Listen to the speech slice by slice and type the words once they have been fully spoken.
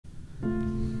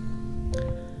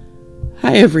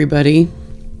Hi everybody.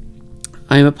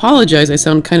 I apologize, I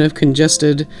sound kind of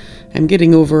congested. I'm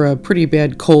getting over a pretty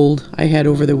bad cold I had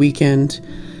over the weekend.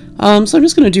 So I'm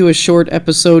just going to do a short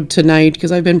episode tonight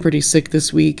because I've been pretty sick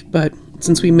this week, but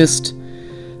since we missed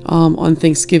on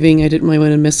Thanksgiving, I didn't really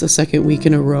want to miss a second week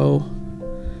in a row.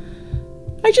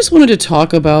 I just wanted to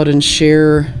talk about and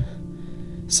share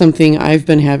something I've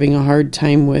been having a hard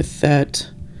time with that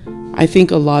I think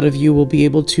a lot of you will be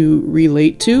able to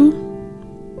relate to.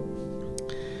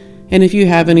 And if you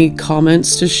have any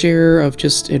comments to share of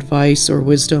just advice or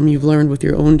wisdom you've learned with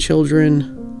your own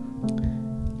children,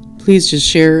 please just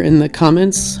share in the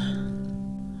comments.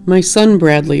 My son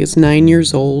Bradley is 9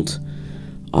 years old.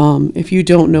 If you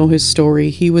don't know his story,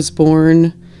 he was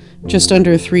born just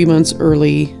under 3 months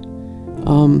early.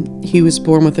 He was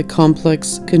born with a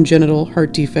complex congenital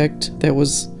heart defect that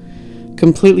was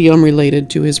completely unrelated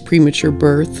to his premature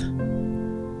birth.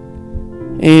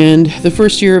 And the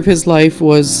first year of his life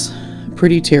was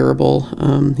pretty terrible.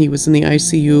 He was in the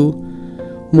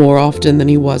ICU more often than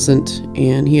he wasn't,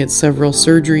 and he had several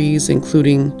surgeries,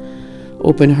 including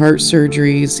open heart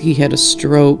surgeries. He had a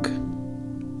stroke.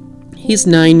 He's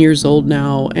 9 years old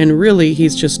now, and really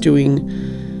he's just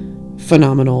doing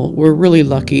phenomenal. We're really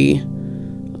lucky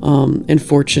and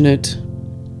fortunate.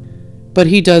 But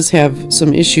he does have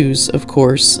some issues, of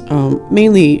course,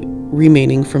 mainly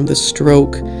remaining from the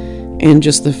stroke and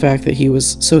just the fact that he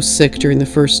was so sick during the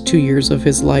first 2 years of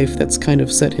his life. That's kind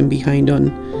of set him behind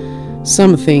on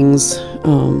some things.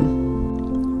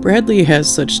 Bradley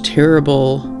has such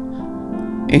terrible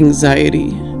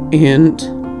anxiety and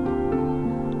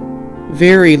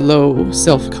very low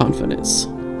self-confidence.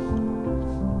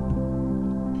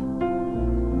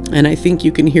 And I think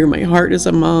you can hear my heart as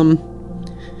a mom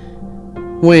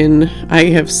when I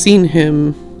have seen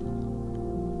him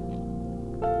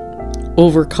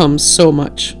overcome so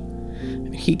much.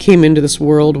 He came into this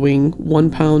world weighing 1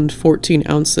 pound 14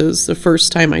 ounces. The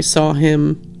first time I saw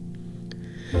him,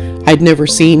 I'd never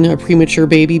seen a premature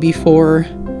baby before.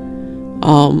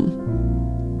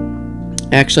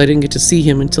 Actually, I didn't get to see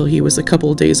him until he was a couple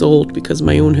of days old because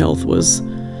my own health was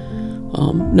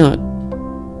not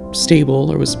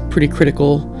stable or was pretty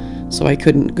critical, so I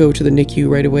couldn't go to the NICU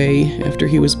right away after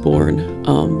he was born.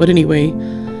 But anyway,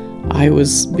 I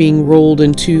was being rolled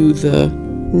into the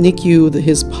NICU,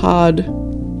 his pod,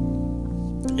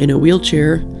 in a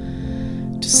wheelchair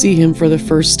to see him for the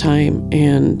first time,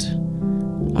 and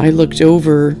I looked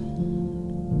over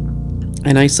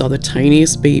and I saw the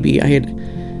tiniest baby I had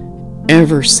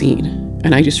ever seen,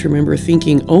 and I just remember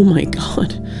thinking, oh my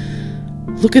God,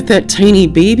 look at that tiny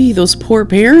baby, those poor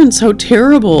parents, how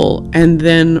terrible. And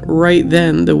then right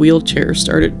then the wheelchair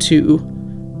started to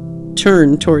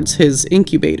turn towards his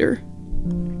incubator,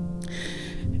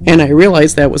 and I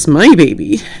realized that was my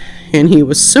baby, and he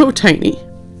was so tiny.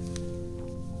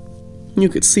 You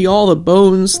could see all the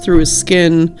bones through his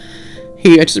skin.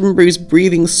 I just remember he was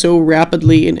breathing so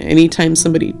rapidly, and anytime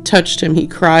somebody touched him, he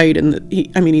cried, and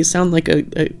he sounded like a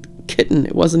kitten.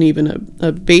 It wasn't even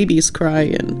a baby's cry,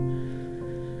 and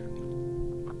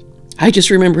I just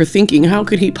remember thinking, how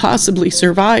could he possibly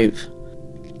survive?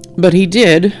 But he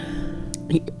did.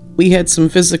 We had some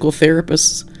physical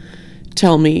therapists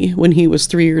tell me when he was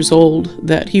 3 years old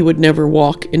that he would never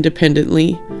walk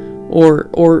independently, or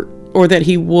that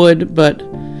he would, but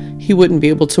he wouldn't be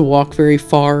able to walk very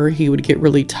far. He would get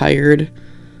really tired.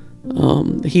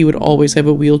 He would always have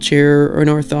a wheelchair or an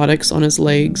orthotics on his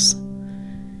legs.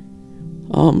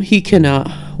 He cannot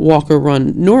walk or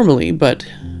run normally, but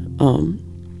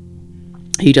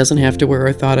he doesn't have to wear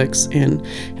orthotics, and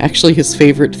actually his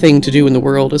favorite thing to do in the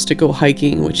world is to go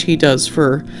hiking, which he does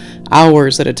for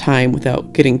hours at a time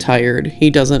without getting tired. He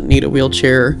doesn't need a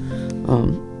wheelchair.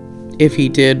 If he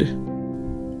did,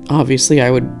 obviously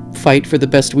I would fight for the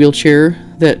best wheelchair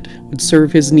that would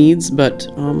serve his needs, but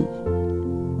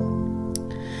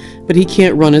he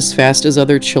can't run as fast as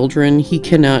other children. He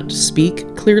cannot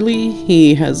speak clearly.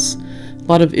 He has a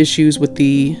lot of issues with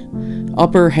the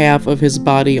upper half of his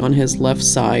body on his left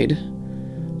side.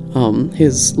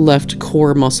 His left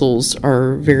core muscles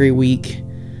are very weak,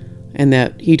 and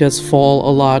that he does fall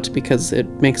a lot because it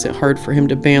makes it hard for him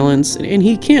to balance. And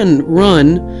he can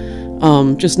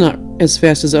run, just not as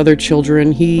fast as other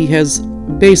children. He has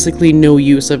basically no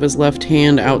use of his left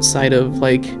hand outside of,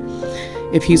 like,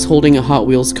 if he's holding a Hot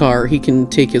Wheels car, he can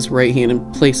take his right hand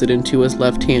and place it into his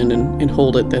left hand and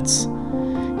hold it.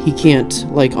 He can't,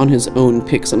 like, on his own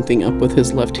pick something up with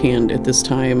his left hand at this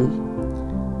time.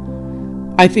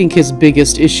 I think his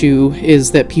biggest issue is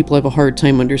that people have a hard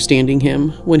time understanding him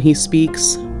when he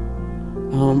speaks.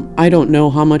 I don't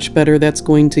know how much better that's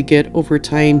going to get over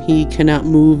time. He cannot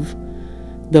move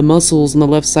the muscles on the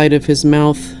left side of his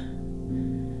mouth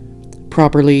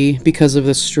properly because of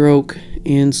the stroke,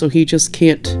 and so he just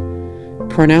can't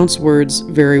pronounce words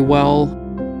very well.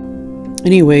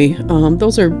 Anyway,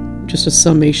 those are just a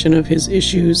summation of his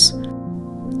issues.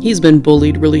 He's been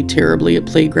bullied really terribly at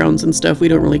playgrounds and stuff. We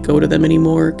don't really go to them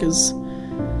anymore because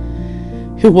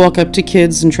he'll walk up to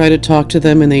kids and try to talk to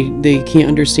them, and they can't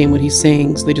understand what he's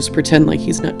saying, so they just pretend like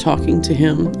he's not talking to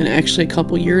him. And actually, a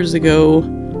couple years ago,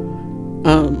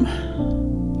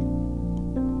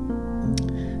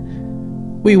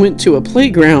 we went to a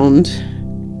playground,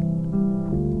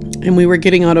 and we were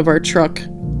getting out of our truck,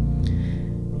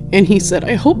 and he said,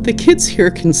 "I hope the kids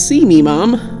here can see me,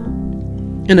 Mom."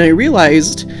 And I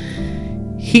realized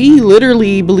he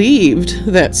literally believed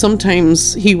that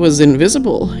sometimes he was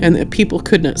invisible and that people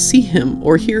could not see him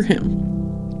or hear him,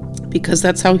 because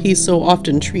that's how he's so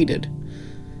often treated.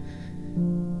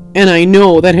 And I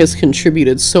know that has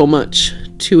contributed so much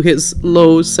to his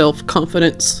low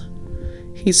self-confidence.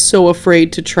 He's so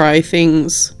afraid to try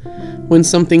things. When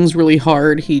something's really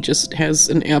hard, he just has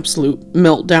an absolute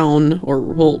meltdown or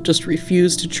will just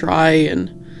refuse to try. And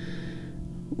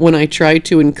when I try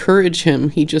to encourage him,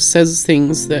 he just says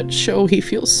things that show he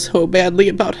feels so badly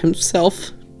about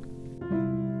himself.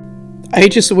 I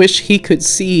just wish he could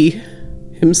see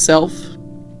himself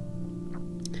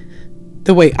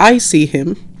the way I see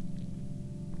him,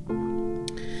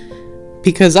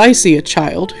 because I see a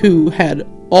child who had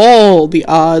all the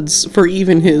odds for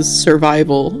even his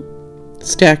survival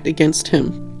stacked against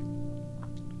him.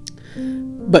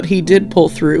 But he did pull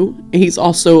through. He's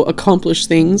also accomplished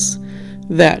things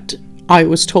that I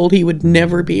was told he would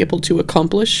never be able to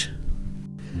accomplish.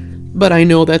 But I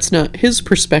know that's not his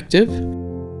perspective.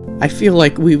 I feel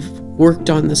like we've worked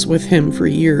on this with him for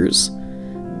years,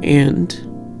 and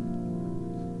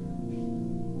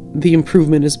the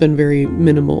improvement has been very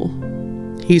minimal.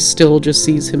 He still just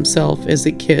sees himself as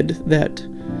a kid that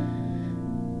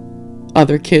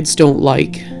other kids don't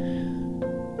like.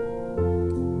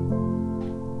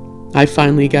 I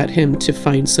finally got him to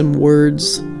find some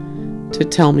words to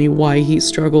tell me why he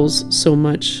struggles so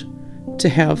much to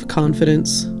have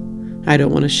confidence. I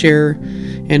don't want to share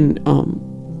and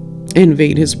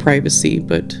invade his privacy,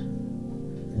 but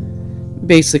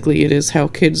basically it is how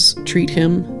kids treat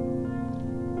him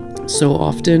so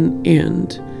often,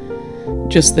 and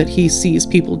just that he sees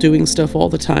people doing stuff all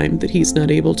the time that he's not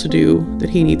able to do, that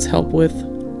he needs help with.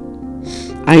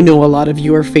 I know a lot of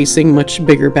you are facing much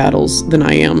bigger battles than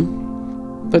I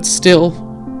am, but still,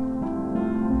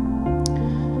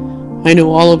 I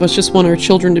know all of us just want our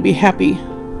children to be happy,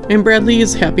 and Bradley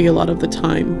is happy a lot of the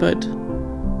time, but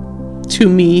to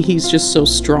me, he's just so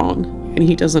strong, and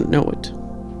he doesn't know it.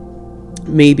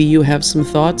 Maybe you have some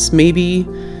thoughts, maybe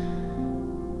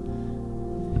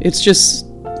it's just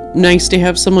nice to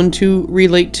have someone to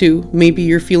relate to. Maybe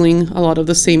you're feeling a lot of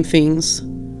the same things.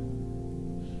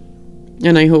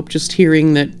 And I hope just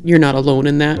hearing that you're not alone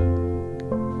in that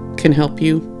can help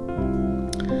you.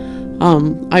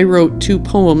 I wrote 2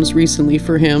 poems recently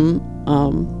for him.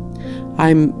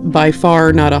 I'm by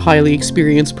far not a highly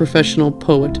experienced professional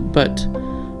poet, but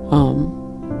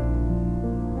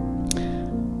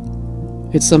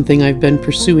it's something I've been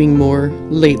pursuing more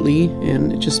lately,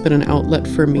 and it's just been an outlet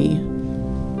for me.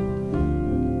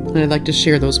 And I'd like to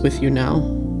share those with you now.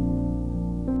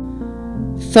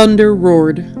 Thunder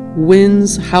roared,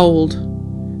 winds howled,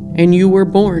 and you were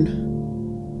born.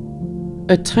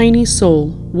 A tiny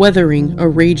soul weathering a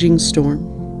raging storm.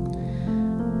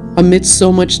 Amidst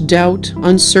so much doubt,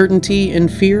 uncertainty, and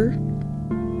fear,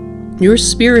 your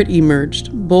spirit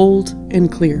emerged, bold and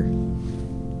clear.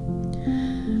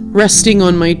 Resting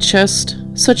on my chest,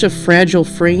 such a fragile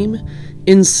frame,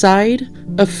 inside,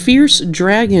 a fierce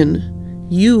dragon,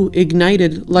 you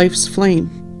ignited life's flame.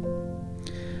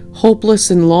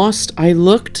 Hopeless and lost, I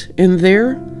looked, and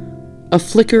there, a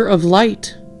flicker of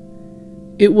light.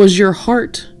 It was your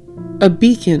heart, a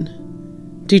beacon,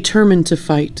 determined to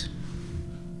fight.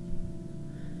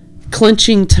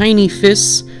 Clenching tiny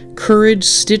fists, courage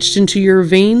stitched into your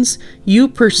veins, you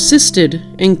persisted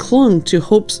and clung to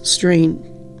hope's strain.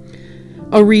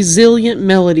 A resilient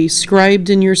melody scribed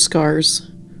in your scars.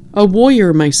 A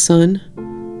warrior, my son.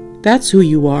 That's who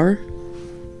you are.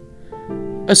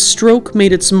 A stroke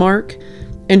made its mark,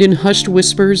 and in hushed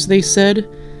whispers they said,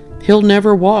 "He'll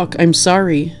never walk, I'm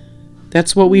sorry."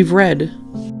 That's what we've read.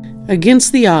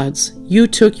 Against the odds, you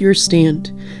took your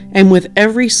stand, and with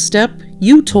every step,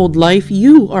 you told life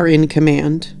you are in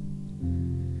command.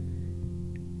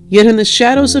 Yet in the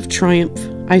shadows of triumph,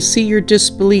 I see your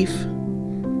disbelief,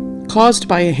 caused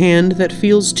by a hand that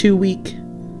feels too weak.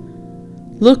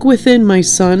 Look within, my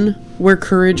son. where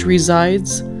courage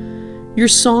resides. Your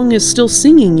song is still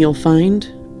singing, you'll find.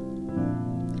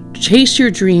 Chase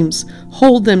your dreams,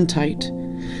 hold them tight.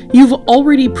 You've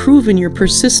already proven your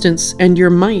persistence and your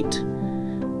might.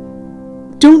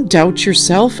 Don't doubt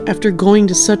yourself after going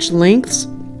to such lengths.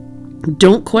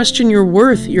 Don't question your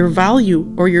worth, your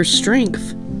value, or your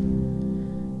strength.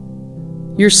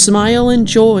 Your smile and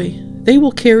joy, they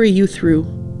will carry you through.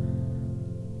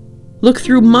 Look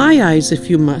through my eyes if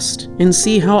you must, and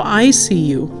see how I see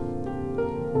you.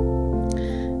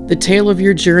 The tale of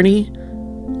your journey,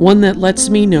 one that lets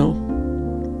me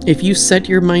know, if you set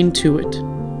your mind to it,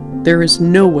 there is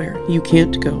nowhere you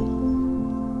can't go.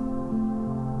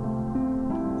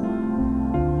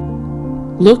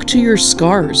 Look to your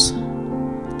scars,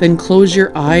 then close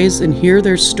your eyes and hear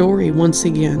their story once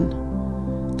again.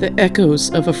 The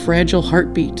echoes of a fragile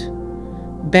heartbeat,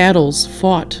 battles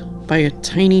fought by a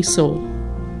tiny soul.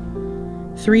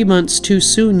 3 months too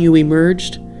soon you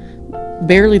emerged,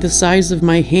 barely the size of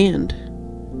my hand.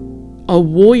 A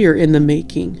warrior in the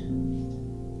making.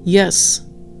 Yes,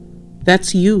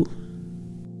 that's you.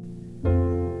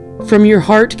 From your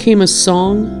heart came a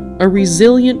song, a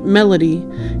resilient melody,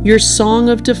 your song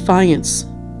of defiance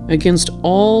against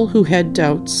all who had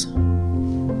doubts.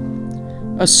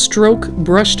 A stroke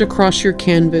brushed across your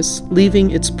canvas, leaving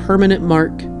its permanent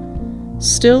mark.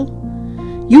 Still,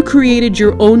 you created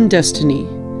your own destiny.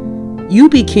 You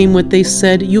became what they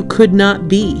said you could not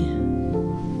be.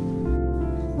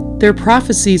 Their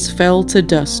prophecies fell to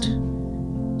dust.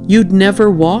 You'd never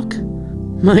walk?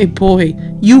 My boy,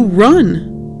 you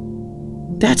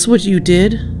run! That's what you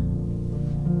did.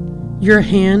 Your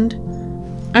hand,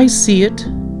 I see it.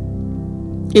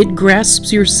 It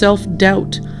grasps your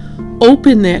self-doubt.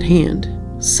 Open that hand.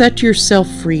 Set yourself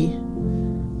free.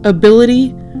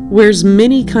 Ability wears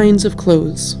many kinds of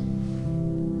clothes.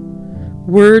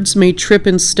 Words may trip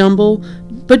and stumble,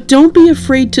 but don't be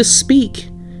afraid to speak.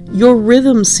 Your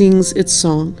rhythm sings its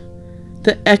song.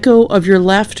 The echo of your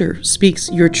laughter speaks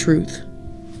your truth.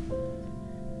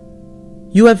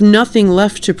 You have nothing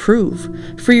left to prove,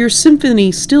 for your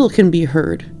symphony still can be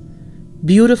heard.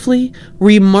 Beautifully,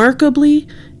 remarkably,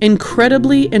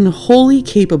 incredibly, and wholly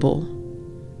capable.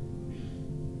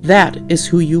 That is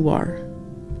who you are.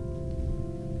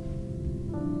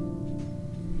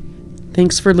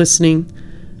 Thanks for listening.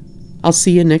 I'll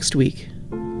see you next week.